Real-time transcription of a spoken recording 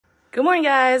Good morning,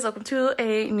 guys. Welcome to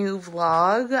a new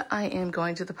vlog. I am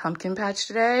going to the pumpkin patch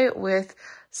today with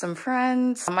some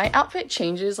friends. My outfit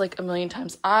changes like a million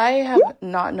times. I have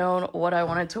not known what I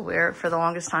wanted to wear for the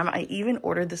longest time. I even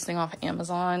ordered this thing off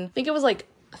Amazon. I think it was like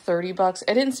 30 bucks.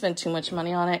 I didn't spend too much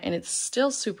money on it and it's still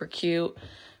super cute.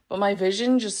 But my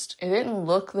vision just, it didn't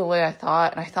look the way I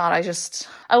thought. And I thought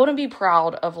I wouldn't be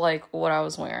proud of like what I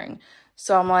was wearing.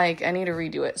 So I'm like, I need to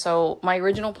redo it. So my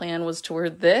original plan was to wear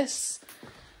this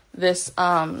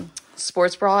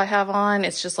sports bra I have on.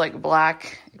 It's just like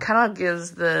black. It kind of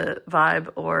gives the vibe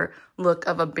or look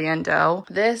of a bandeau.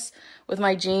 This with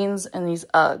my jeans and these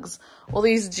Uggs. Well,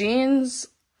 these jeans,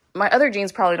 my other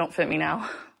jeans probably don't fit me now,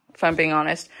 if I'm being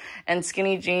honest. And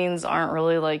skinny jeans aren't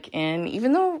really like in,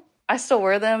 even though I still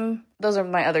wear them. Those are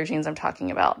my other jeans I'm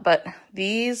talking about. But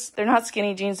these, they're not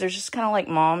skinny jeans. They're just kind of like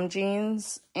mom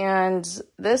jeans. And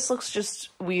this looks just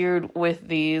weird with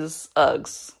these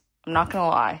Uggs. I'm not gonna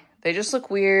lie. They just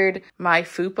look weird. My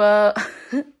fupa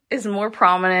is more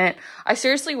prominent. I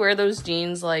seriously wear those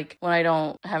jeans like when I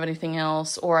don't have anything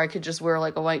else, or I could just wear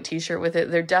like a white t-shirt with it.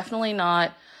 They're definitely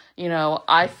not, you know,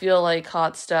 I feel like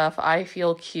hot stuff. I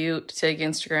feel cute to take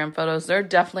Instagram photos. They're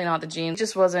definitely not the jeans. It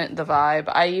just wasn't the vibe.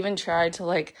 I even tried to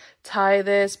like tie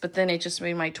this, but then it just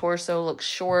made my torso look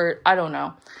short. I don't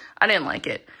know. I didn't like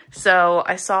it. So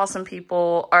I saw some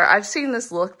people, or I've seen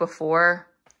this look before,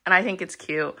 and I think it's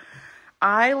cute.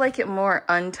 I like it more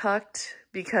untucked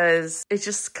because it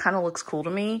just kind of looks cool to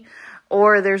me.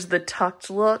 Or there's the tucked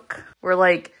look where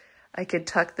like I could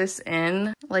tuck this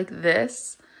in like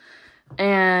this.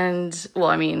 And well,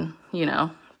 I mean, you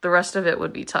know, the rest of it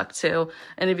would be tucked too.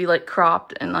 And it'd be like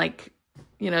cropped and like,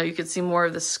 you know, you could see more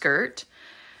of the skirt.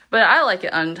 But I like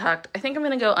it untucked. I think I'm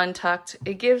going to go untucked.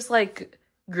 It gives like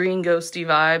green ghosty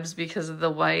vibes because of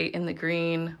the white and the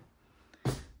green.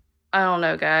 I don't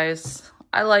know, guys.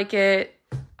 I like it.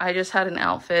 I just had an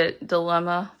outfit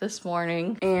dilemma this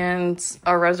morning and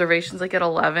our reservation's like at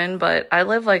 11, but I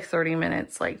live like 30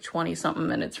 minutes, like 20 something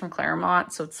minutes from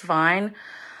Claremont, so it's fine.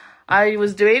 I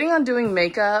was debating on doing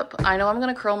makeup. I know I'm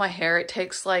gonna curl my hair. It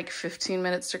takes like 15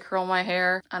 minutes to curl my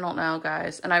hair. I don't know,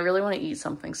 guys. And I really want to eat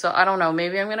something. So I don't know,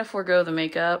 maybe I'm gonna forego the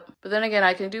makeup. But then again,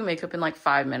 I can do makeup in like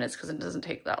 5 minutes because it doesn't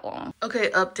take that long. Okay,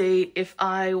 update. If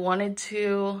I wanted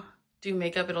to do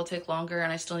makeup, it'll take longer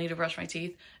and I still need to brush my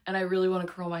teeth and I really want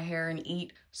to curl my hair and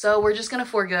eat. So we're just gonna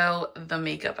forego the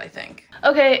makeup, I think.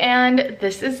 Okay, and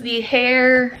this is the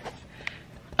hair.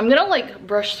 I'm gonna like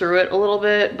brush through it a little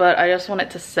bit, but I just want it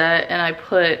to set and I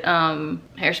put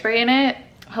hairspray in it.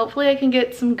 Hopefully I can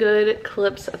get some good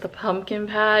clips at the pumpkin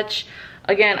patch.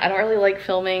 Again, I don't really like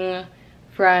filming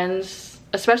friends,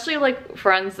 especially like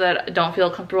friends that don't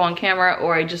feel comfortable on camera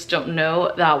or I just don't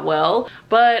know that well.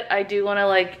 But I do want to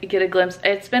like get a glimpse.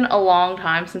 It's been a long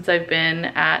time since I've been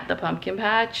at the pumpkin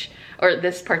patch, or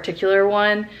this particular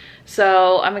one.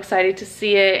 So I'm excited to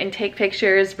see it and take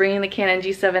pictures, bringing the Canon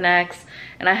G7X.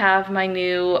 And I have my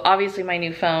new, obviously my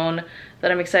new phone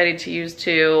that I'm excited to use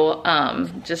too,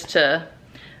 just to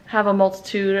have a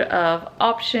multitude of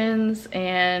options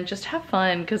and just have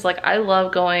fun, because like I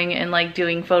love going and like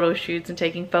doing photo shoots and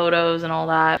taking photos and all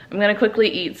that. I'm gonna quickly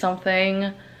eat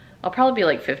something. I'll probably be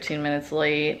like 15 minutes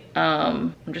late.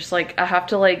 I'm just like, I have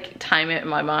to like time it in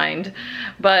my mind.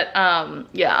 But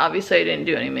yeah, obviously I didn't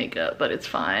do any makeup, but it's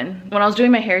fine. When I was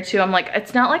doing my hair too, I'm like,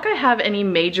 it's not like I have any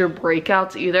major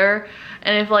breakouts either.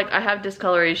 And if like I have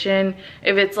discoloration,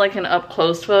 if it's like an up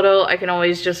close photo, I can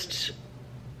always just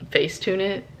Facetune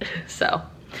it. So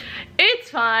it's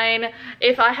fine.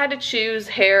 If I had to choose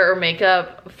hair or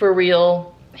makeup, for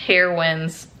real, hair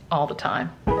wins all the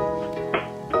time.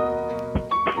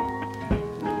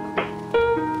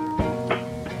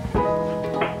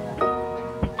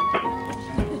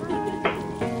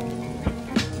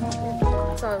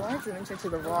 So I wanted to mention to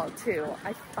the vlog too,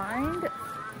 I find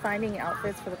finding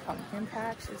outfits for the pumpkin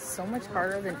patch is so much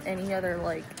harder than any other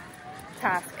like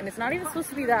task, and it's not even supposed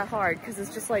to be that hard because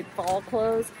it's just like fall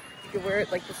clothes. You could wear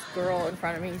it like this girl in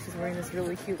front of me, she's wearing this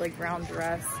really cute like brown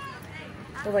dress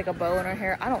with like a bow in her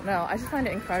hair. I don't know, I just find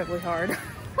it incredibly hard.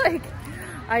 Like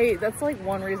that's like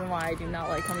one reason why I do not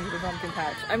like coming to the pumpkin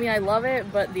patch. I mean, I love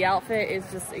it, but the outfit is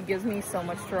just, it gives me so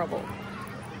much trouble.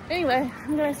 Anyway,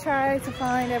 I'm gonna try to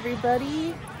find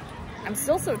everybody. I'm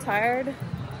still so tired,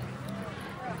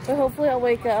 but hopefully I'll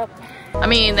wake up. I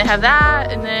mean, they have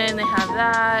that, and then they have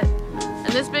that.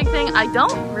 And this big thing, I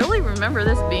don't really remember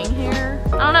this being here. I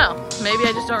don't know. Maybe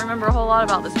I just don't remember a whole lot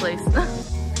about this place.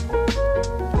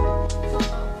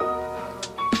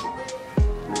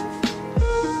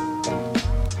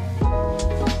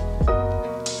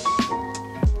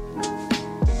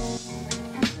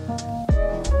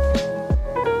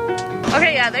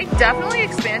 yeah, they definitely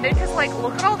expanded because like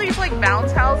look at all these like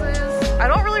bounce houses. I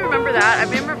don't really remember that.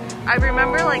 I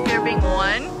remember like there being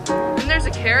one. And there's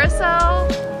a carousel.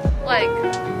 Like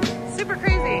super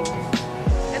crazy.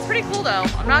 It's pretty cool though.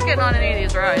 I'm not getting on any of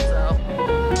these rides though.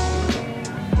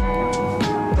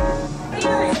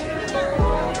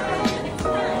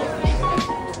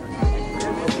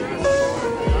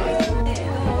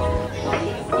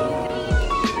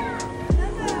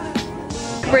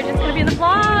 Bridget's gonna be in the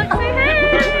vlog. Say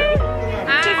hey!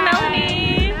 Hi. She's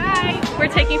Melanie. Hi. We're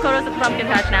taking photos at the pumpkin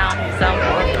patch now, so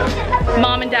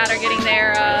mom and dad are getting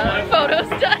their photos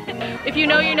done. If you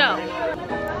know, you know.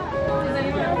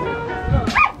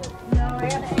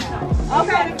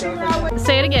 Okay.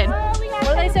 Say it again. What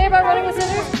do they say about running with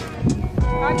scissors?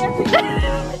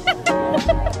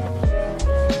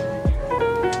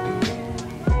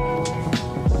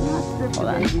 Hold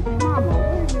on.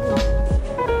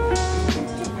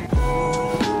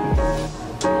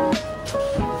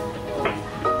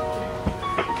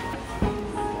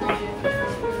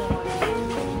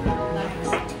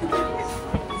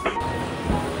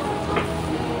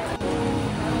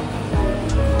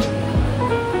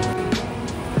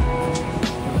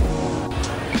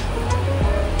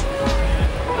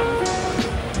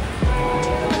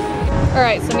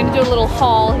 Alright, so I'm gonna do a little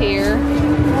haul here.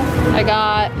 I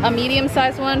got a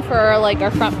medium-sized one for like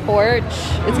our front porch.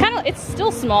 It's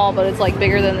still small, but it's like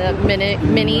bigger than the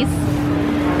minis.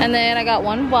 And then I got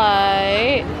one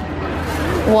white,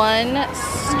 one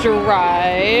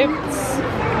striped,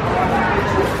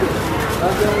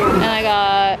 and I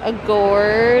got a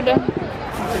gourd.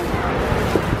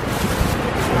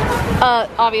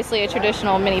 Obviously a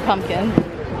traditional mini pumpkin.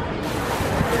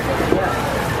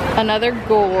 Another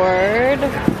gourd,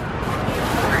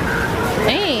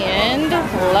 and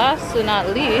last but not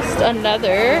least,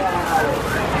 another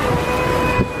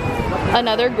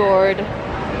gourd.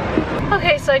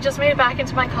 Okay, so I just made it back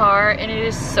into my car and it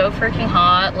is so freaking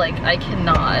hot, like I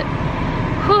cannot.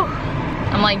 Whew.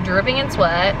 I'm like dripping in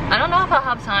sweat. I don't know if I'll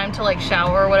have time to like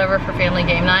shower or whatever for family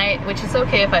game night, which is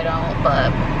okay if I don't,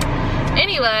 but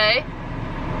anyway.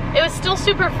 It was still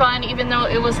super fun even though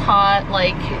it was hot.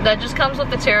 Like that just comes with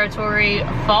the territory.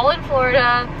 Fall in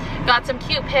Florida, got some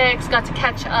cute pics, got to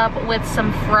catch up with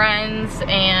some friends,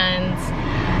 and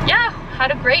yeah,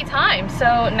 had a great time.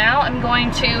 So now I'm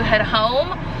going to head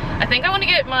home. I think I want to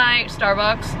get my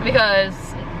Starbucks because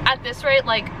at this rate,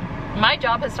 like my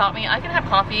job has taught me I can have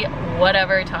coffee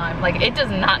whatever time. Like it does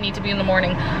not need to be in the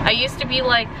morning. I used to be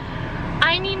like,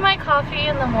 I need my coffee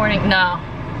in the morning. No.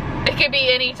 It could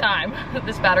be any time.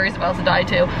 This battery's about to die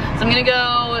too. So I'm gonna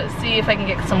go see if I can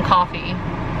get some coffee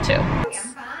too. I'm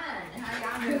fine.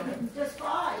 How y'all doing? Just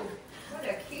fine. What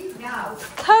a cute dog.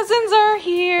 Cousins are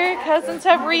here. Cousins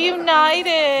have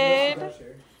reunited.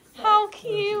 How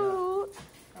cute.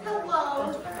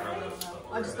 Hello.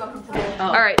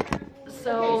 All right.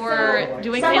 So we're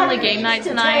doing family game night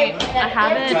tonight. I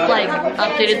haven't like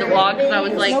updated the vlog because I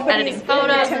was like editing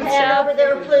photos and stuff.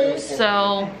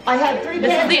 So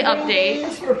this is the update.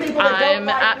 I'm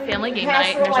at family game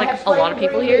night and there's like a lot of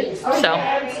people here. So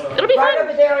it'll be fun.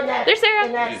 There's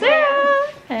Sarah. Sarah.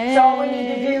 Hey.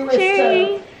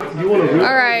 Cherry.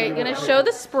 All right, gonna show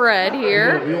the spread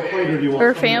here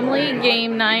for family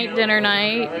game night, dinner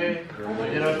night.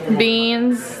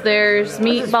 Beans, there's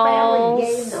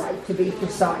meatballs. To be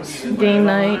precise. Game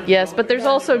night, yes, but there's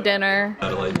also dinner.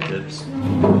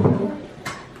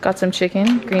 Got some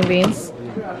chicken, green beans,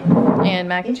 and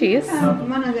mac and cheese.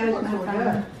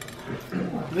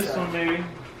 This one maybe.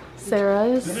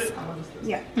 Sarah's.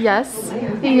 Yeah. Yes.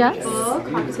 Yes.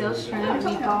 Cocktail shrimp,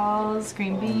 meatballs,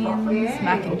 green beans,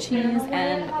 mac and cheese,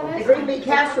 and The green bean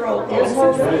casserole is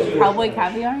probably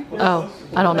caviar. Oh,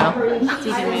 I don't know.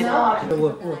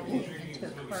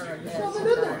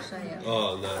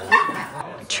 Oh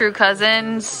no. True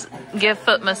cousins give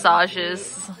foot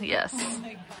massages. Yes.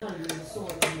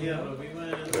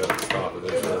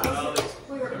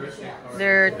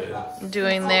 They're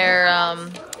doing their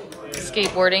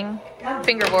skateboarding,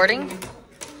 fingerboarding.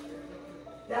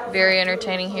 Very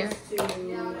entertaining here.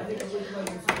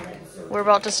 We're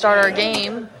about to start our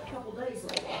game.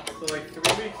 So like 3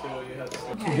 weeks ago you had.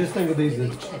 So just think of these as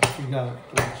chips. You got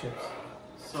 3 chips.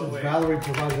 So Since Valerie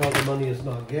provided all the money, it's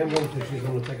not gambling, so she's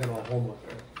going to take it all home with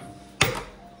her.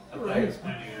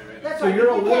 That's So right, you're a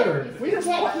we winner. can't- We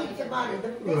can't keep the money.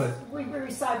 Right. We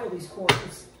recycle these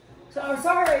quarters. So I'm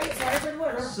sorry, Sarah's a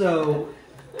winner. So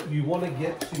you want to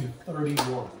get to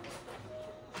 31.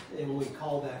 And we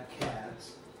call that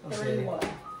cats. Okay? 31.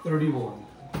 31.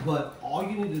 But all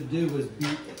you need to do is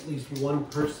beat at least one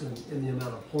person in the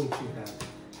amount of points you have.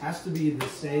 Has to be the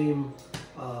same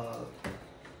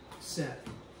set.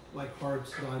 like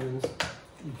hearts, diamonds.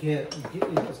 You can't,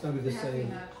 it's gonna be the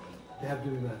same. They have to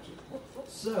be matching.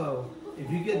 So, if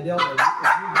you get dealt,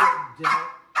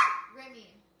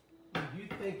 if you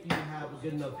think you have a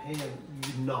good enough hand,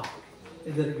 you knock.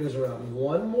 And then it goes around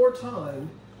one more time,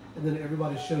 and then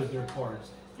everybody shows their cards.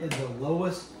 And the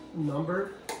lowest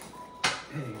number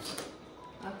pays.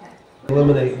 Okay.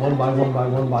 Eliminate one by one by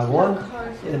one by one,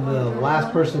 and the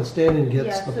last person standing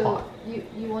gets the pot. You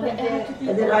want to get,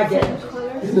 And then I get it.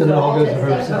 And then it all goes to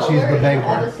her since she's the banker.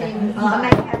 all the same. I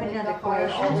might have another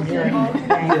question. Is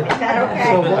that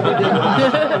So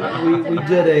okay? what we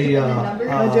did last time,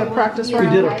 we did a practice we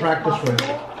did a practice round.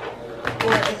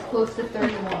 Or as close to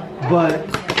 31.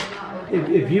 But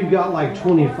if you've got like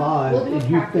 25, if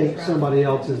you think somebody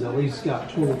else has at least got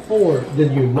 24,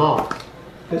 then you knock.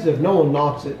 Because if no one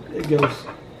knocks it, it goes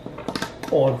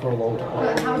on for a long time.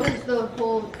 But how does the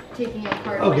whole taking a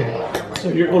card? Okay, so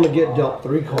you're going to get dealt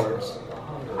 3 cards.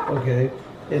 Okay,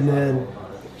 and then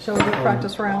Shall we do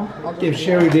practice round? if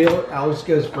Sherry Dale, Alex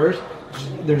goes first,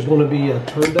 there's going to be a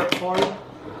turned up card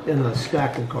and a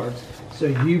stack of cards. So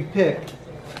you pick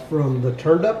from the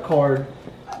turned up card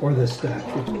or the stack.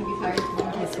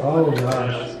 Oh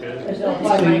gosh.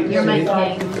 You're my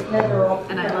king,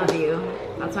 and I love you.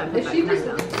 That's why I put that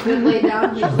card down. Lay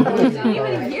down. She's not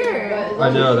even here. I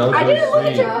know, that was I didn't look really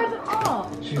at sweet. your cards at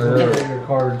all. She's looking at your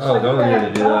cards. Oh, don't need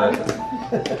to do that.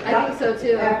 I think so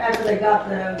too. After they got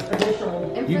the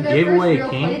additional. And You for their gave first away real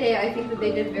king? play day, I think that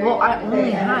they did very Well, well. I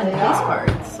only had these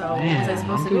cards, so what was I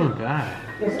supposed to do? bad.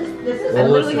 This is. I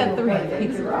Well, literally listen. had 3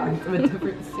 pieces with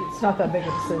different suits. It's not that big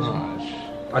a decision.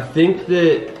 I think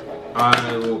that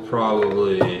I will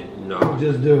probably not.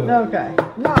 Just do it. Okay.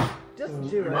 No, just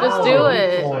do it. Just do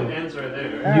it. So it ends right there.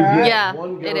 You get Yeah,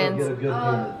 one go it and ends. get a good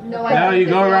hand. No, Now I think you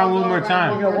that go they around all one more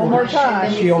time. You go one more time.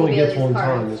 and then She you only see gets Bailey's one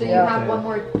card. time, is So what you I'm have saying. one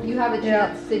more. You have a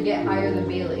chance to get higher than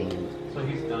Bailey. So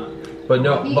he's done. But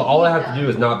no, but all I have to do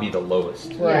is not be the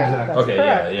lowest. Yeah. That's Okay,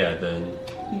 correct. yeah, then.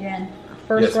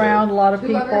 First Yes, ma'am. round, a lot of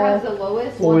Whoever has the people,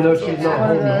 lowest. Well, we know wants to she's get not that.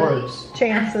 holding One of hearts.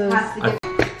 chances. Has to get.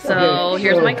 So Okay,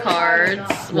 here's so- my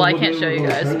cards. Well, I can't show you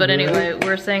guys, but anyway,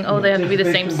 we're saying, oh, they have to be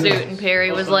the same suit, and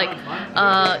Perry was like,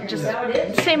 just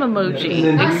same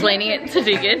emoji, explaining it to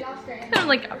Deegan. And I'm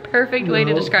like, a perfect way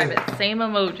to describe it, same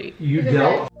emoji. You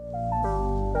dealt